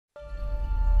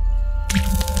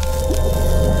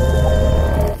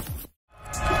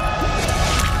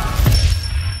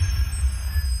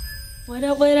What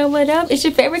up, what up, what up? It's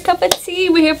your favorite cup of tea.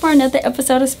 We're here for another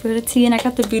episode of Spill the Tea, and I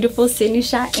got the beautiful Cydnei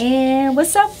Chyan.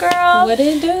 What's up, girl? What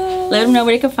it do? Let them know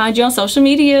where they can find you on social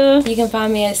media. You can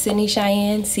find me at Cydnei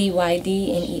Chyan,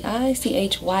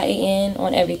 Cydnei Chyan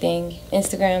on everything.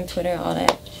 Instagram, Twitter, all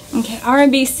that. Okay,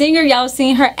 R&B singer. Y'all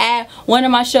seen her at one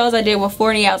of my shows I did with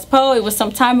 40 Ounce Poe. It was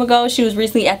some time ago. She was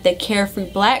recently at the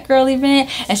Carefree Black Girl event,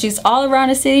 and she's all around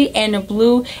the city, and the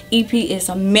Blue EP is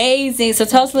amazing. So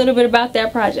tell us a little bit about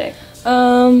that project.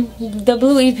 The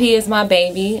Blue EP is my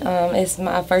baby. It's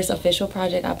my first official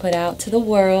project I put out to the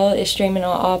world. It's streaming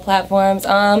on all platforms.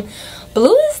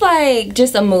 Blue is like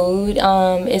just a mood.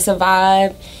 It's a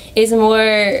vibe. It's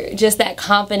more just that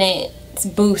confident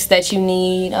boost that you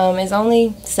need. It's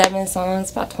only 7 songs,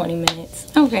 about 20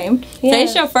 minutes. Okay. Yeah. So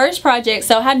it's your first project.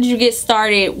 So how did you get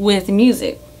started with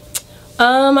music?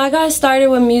 I got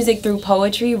started with music through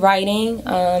poetry, writing,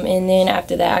 and then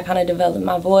after that I kind of developed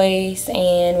my voice.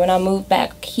 And when I moved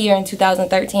back here in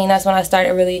 2013, that's when I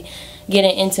started really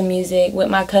getting into music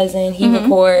with my cousin. He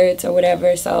records or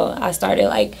whatever, so I started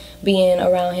like being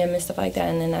around him and stuff like that,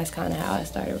 and then that's kind of how I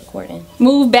started recording.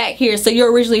 Moved back here. So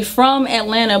you're originally from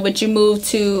Atlanta, but you moved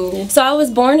to... So I was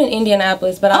born in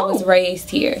Indianapolis, but I was raised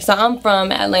here. So I'm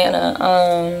from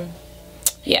Atlanta.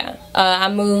 Yeah, I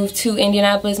moved to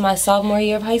Indianapolis my sophomore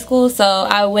year of high school. So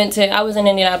I was in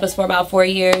Indianapolis for about 4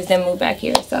 years, then moved back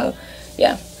here. So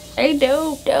yeah. Hey,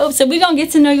 dope. So we're gonna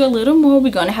get to know you a little more.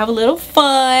 We're gonna have a little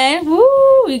fun. Woo!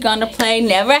 We're gonna play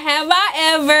Never Have I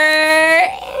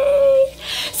Ever.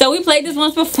 So we played this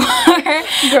once before.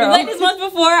 We played this once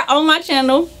before on my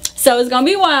channel. So it's gonna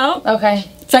be wild. Okay.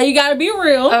 So you gotta be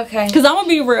real. Okay. Because I'm gonna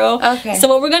be real. Okay. So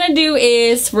what we're gonna do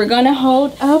is we're gonna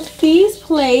hold up these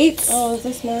plates. Oh, is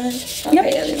this mine? Okay, yep.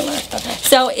 Yeah, these are mine. Okay.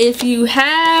 So if you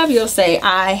have, you'll say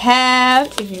I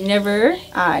have. If you never,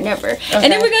 I never. Okay. And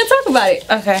then we're gonna talk about it.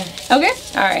 Okay. Okay?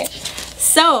 Alright.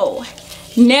 So,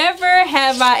 never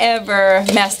have I ever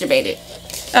masturbated.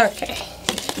 Okay.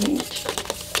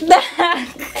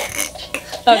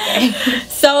 Okay.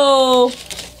 So,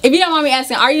 if you don't mind me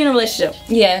asking, are you in a relationship?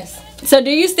 Yes. So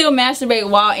do you still masturbate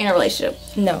while in a relationship?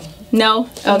 No. No?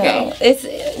 Okay. No. It's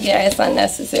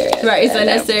unnecessary. Right, it's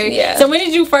unnecessary. Yeah. So when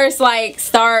did you first like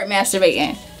start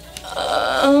masturbating?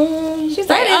 She's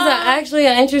like, actually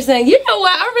an interesting. You know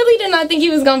what? I really did not think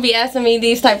he was gonna be asking me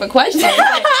these type of questions. Like,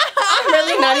 I'm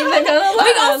really not even gonna lie.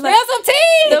 We gonna spill some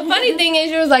tea. The funny thing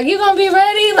is, you was like, you gonna be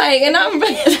ready? Like, and I'm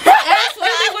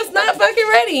absolutely was not fucking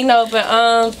ready. No, but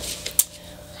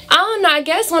I don't know. I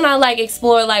guess when I like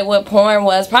explored like what porn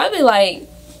was, probably like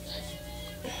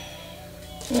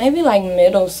maybe like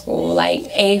middle school,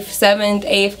 like 8th, 7th,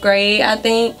 8th grade, I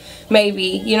think. Maybe,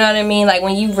 you know what I mean? Like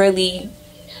when you really,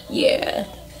 yeah.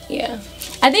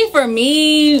 I think for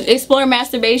me, exploring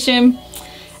masturbation,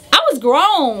 I was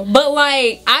grown, but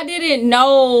like I didn't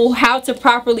know how to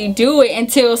properly do it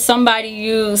until somebody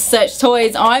used such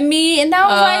toys on me, and I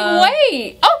was like,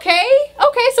 wait, okay,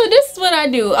 so this is what I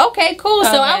do. Okay, cool.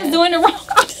 So I was doing it wrong.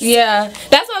 Yeah,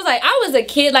 that's what I was like. I was a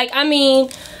kid. Like, I mean,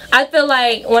 I feel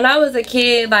like when I was a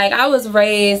kid, like I was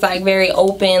raised like very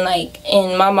open, like,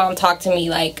 and my mom talked to me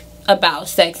like about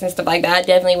sex and stuff like that. I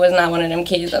definitely was not one of them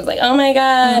kids. I was like, oh my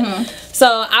god.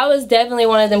 So I was definitely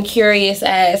one of them curious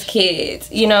ass kids,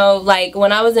 you know. Like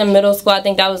when I was in middle school, I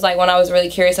think that was like when I was really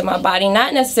curious of my body,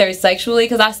 not necessarily sexually,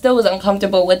 because I still was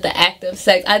uncomfortable with the act of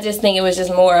sex. I just think it was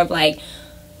just more of like,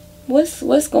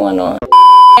 what's going on.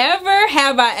 Ever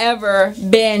have I ever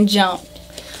been jumped?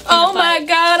 Oh my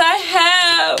god, I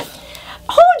have.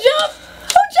 Who jumped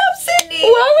Cydney?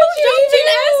 Why would you even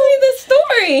ask me the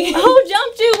story? Who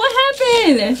jumped you? What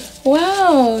happened?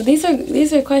 Wow,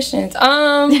 these are questions.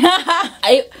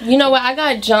 You know what? I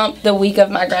got jumped the week of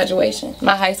my graduation,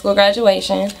 my high school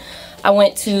graduation. I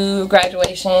went to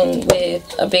graduation with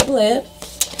a big lip.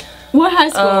 What high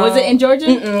school? Was it in Georgia?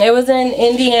 It was in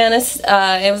Indiana.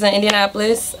 It was in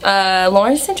Indianapolis,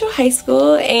 Lawrence Central High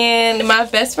School. And my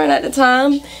best friend at the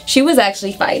time, she was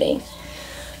actually fighting.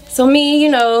 So me, you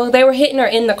know, they were hitting her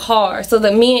in the car. So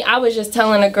I was just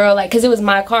telling a girl, like, because it was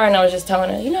my car, and I was just telling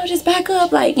her, you know, just back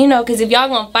up, like, you know, because if y'all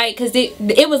gonna fight, because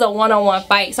it was a one-on-one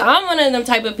fight. So I'm one of them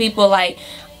type of people, like,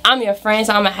 I'm your friend,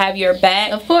 so I'm gonna have your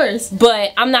back, of course,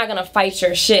 but I'm not gonna fight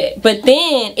your shit. But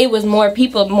then it was more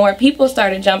people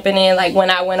started jumping in. Like when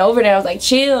I went over there, I was like,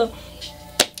 chill.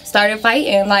 Started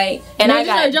fighting, like, and I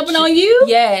got jumping on you.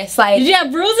 Yes, like, did you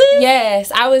have bruises? Yes,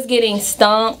 I was getting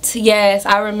stomped. Yes,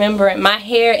 I remember it. My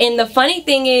hair. And the funny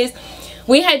thing is,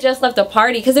 we had just left a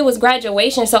party because it was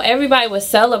graduation, so everybody was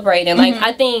celebrating. Like,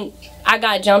 I think I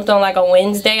got jumped on like a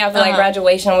Wednesday. I feel like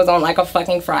graduation was on like a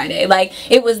fucking Friday. Like,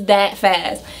 it was that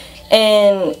fast.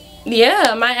 And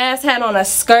Yeah, my ass had on a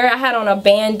skirt. I had on a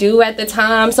bandeau at the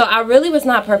time, so I really was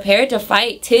not prepared to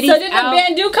fight. Titties So did out. the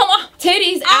bandeau come on?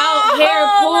 Titties out, hair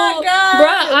pulled. Oh my God.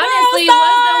 Bruh, honestly,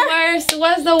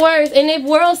 was the worst. And if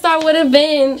World Star would have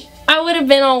been, I would have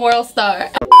been on World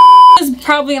Star. It was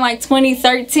probably in like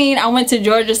 2013. I went to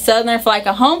Georgia Southern for like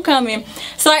a homecoming.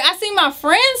 So like I see my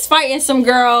friends fighting some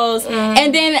girls,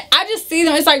 and then I just see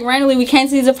them. It's like randomly we came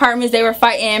to these apartments, they were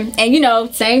fighting, and you know,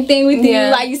 same thing with you.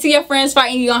 Like you see your friends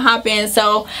fighting, you gonna hop in.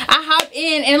 So I hop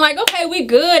in and like, okay, we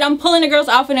good. I'm pulling the girls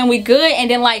off and then we good.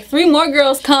 And then like 3 more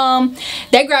girls come.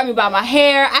 They grab me by my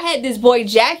hair. I had this boy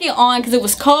jacket on because it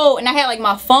was cold, and I had like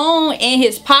my phone in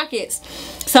his pockets.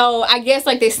 So I guess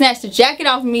like they snatched the jacket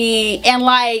off me, and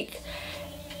like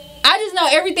I just know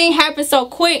everything happened so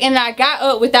quick, and I got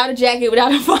up without a jacket,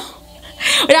 without a phone,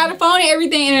 without a phone and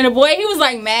everything. And then the boy, he was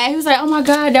like mad. He was like, oh my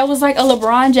God, that was like a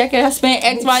LeBron jacket. I spent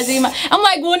XYZ. I'm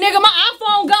like, well nigga, my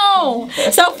iPhone gone.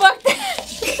 So fuck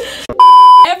that.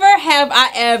 Never have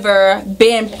I ever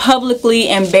been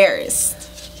publicly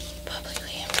embarrassed.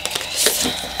 Publicly embarrassed.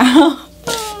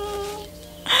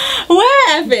 What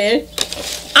happened?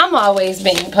 I'm always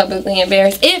being publicly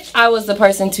embarrassed if I was the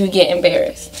person to get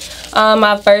embarrassed.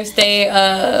 My first day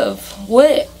of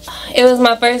what? It was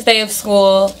my first day of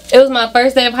school. It was my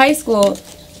first day of high school.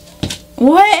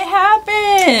 What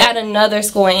happened? At another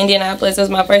school in Indianapolis. It was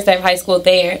my first day of high school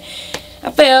there.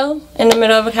 I fell in the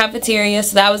middle of a cafeteria,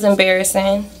 so that was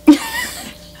embarrassing.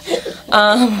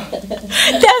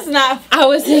 That's not. I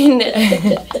was in.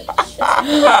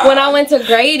 When I went to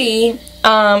Grady,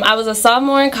 I was a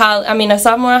sophomore in college. I mean, a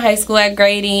sophomore in high school at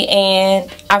Grady, and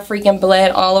I freaking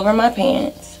bled all over my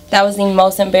pants. That was the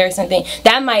most embarrassing thing.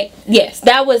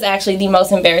 That was actually the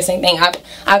most embarrassing thing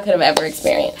I could have ever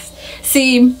experienced.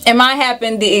 See, and mine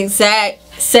happened the exact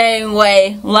same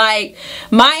way. Like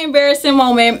my embarrassing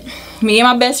moment, me and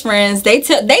my best friends, they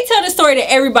tell the story to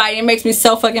everybody. It makes me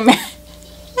so fucking mad.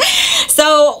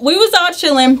 So we was all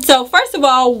chilling. So first of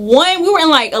all, we were in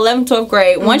like 11th, 12th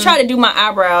grade. One tried to do my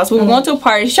eyebrows. We were going to a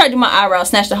party. She tried to do my eyebrows,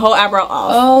 snatched the whole eyebrow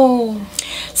off. Oh.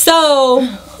 So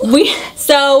we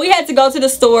had to go to the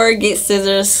store, get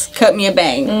scissors, cut me a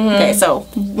bang. Okay, so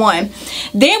one.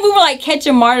 Then we were like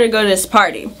catching Marta to go to this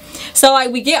party. So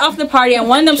like we get off the party, and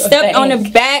one of them stepped on the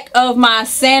back of my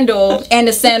sandal, and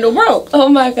the sandal broke. Oh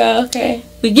my God, okay.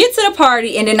 We get to the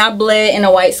party, and then I bled in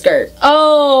a white skirt.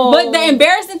 Oh. But the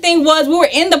embarrassing thing was we were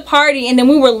in the party, and then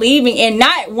we were leaving, and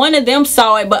not one of them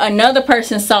saw it, but another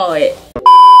person saw it.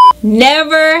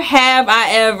 Never have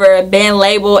I ever been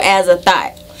labeled as a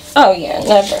thought. Oh yeah,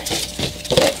 never.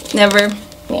 Never.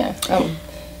 Yeah.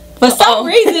 For some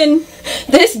reason,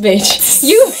 this bitch,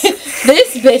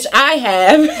 I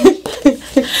have.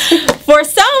 For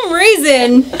some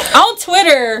reason, on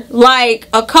Twitter, like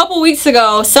a couple weeks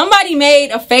ago, somebody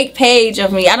made a fake page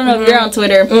of me. I don't know if you're on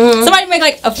Twitter. Somebody made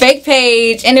like a fake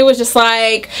page, and it was just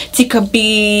like Teaacup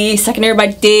be sucking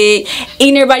everybody dick,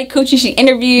 eating everybody coochie. She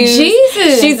interviews.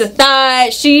 Jesus. She's a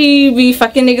thought. She be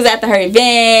fucking niggas after her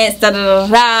events. Da da da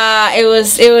da. It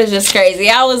was just crazy.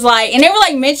 I was like, and they were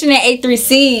like mentioning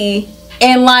A3C.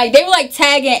 And like they were like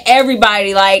tagging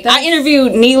everybody. Like I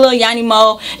interviewed Neela, Yanni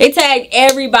Mo. They tagged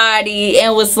everybody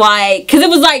and was like, cause it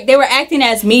was like they were acting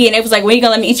as me, and it was like, when you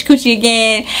gonna let me eat your coochie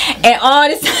again? And all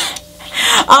this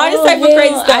type of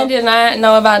crazy stuff. I did not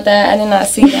know about that. I did not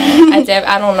see that.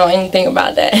 I don't know anything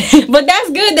about that. But that's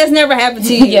good. That's never happened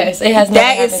to you. Yes, it has. Never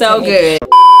that is so good.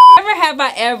 Never have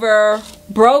I ever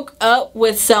broke up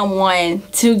with someone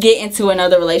to get into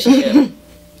another relationship.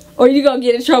 Or you gonna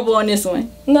get in trouble on this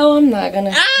one? No, I'm not gonna.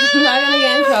 I'm not gonna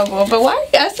get in trouble. But why are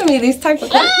you asking me these type of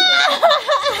questions?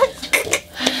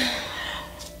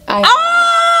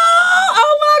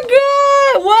 Oh my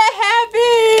God! What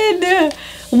happened?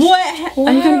 What?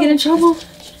 Are you gonna get in trouble?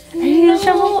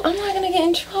 No, I'm not gonna get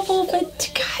in trouble. But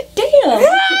goddamn,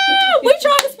 we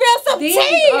trying to spill some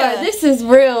tea. This is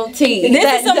real tea.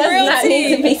 This is some real tea.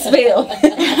 Need to be spilled.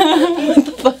 What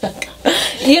the fuck?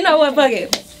 You know what? Fuck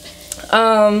it.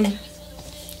 Him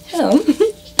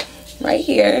right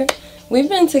here, we've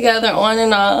been together on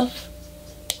and off.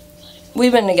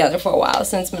 We've been together for a while,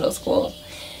 since middle school,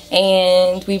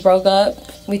 and we broke up.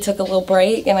 We took a little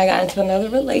break, and I got into another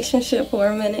relationship for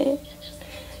a minute,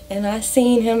 and I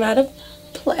seen him at a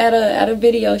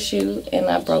video shoot, and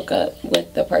I broke up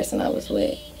with the person I was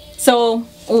with. So,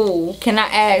 ooh, can I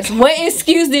ask, what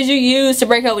excuse did you use to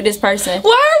break up with this person?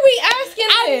 Why are we asking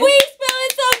this? We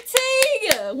spilling some tea.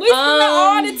 We spilling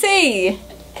all the tea.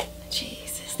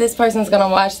 Jesus, this person's gonna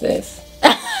watch this.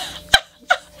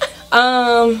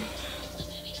 I'm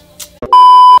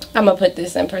gonna put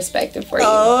this in perspective for you.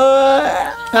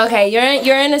 Okay,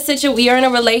 you're in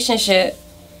a relationship,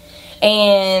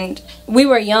 and we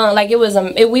were young. Like,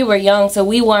 we were young, so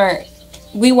we weren't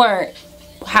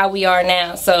how we are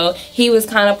now. So he was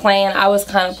kind of playing, I was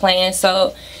kind of playing.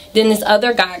 So then this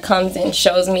other guy comes and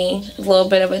shows me a little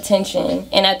bit of attention,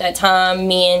 and at that time,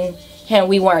 me and him,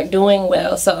 we weren't doing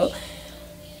well. So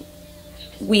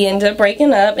we ended up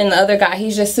breaking up, and the other guy,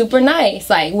 he's just super nice.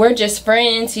 Like, we're just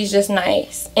friends, he's just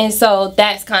nice. And so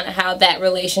that's kind of how that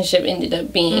relationship ended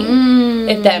up being,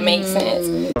 if that makes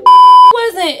sense.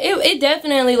 It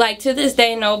definitely, like, to this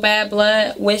day, no bad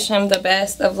blood. Wish him the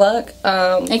best of luck.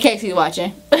 In case he's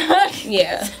watching.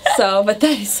 Yeah. So, but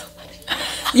that is so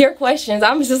funny. Your questions,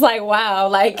 I'm just like, wow,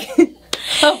 like,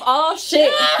 of all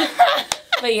shit.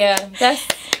 But yeah, that's...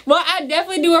 Well, I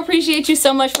definitely do appreciate you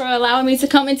so much for allowing me to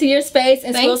come into your space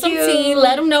and spill some tea.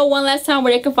 Let them know one last time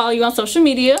where they can follow you on social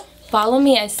media. Follow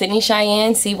me at Cydnei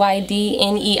Chyan,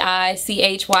 CYDNEI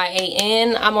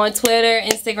CHYAN. I'm on Twitter,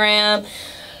 Instagram.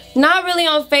 Not really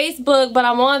on Facebook, but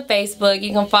I'm on Facebook.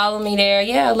 You can follow me there.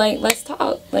 Yeah, like, let's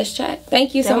talk. Let's chat.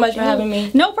 Thank you so much for having me.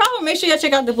 No problem. Make sure y'all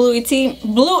check out the Blue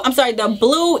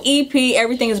EP.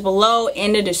 Everything is below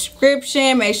in the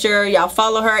description. Make sure y'all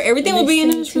follow her. Everything will be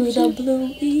in the description. Listen to the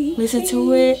Blue EP. Listen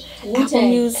to it. Apple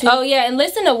Music. Oh, yeah, and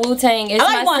listen to Wu-Tang. It's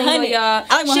I like my 100. single, y'all.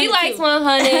 I like 100 She likes too.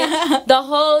 100. The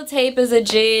whole tape is a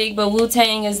jig, but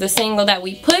Wu-Tang is the single that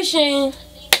we pushing.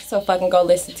 So fucking go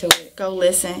listen to it. Go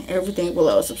listen. Everything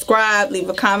below. Subscribe. Leave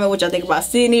a comment what y'all think about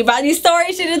Cydnei. About these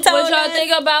stories she done told us. What y'all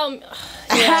think about...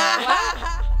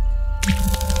 Yeah.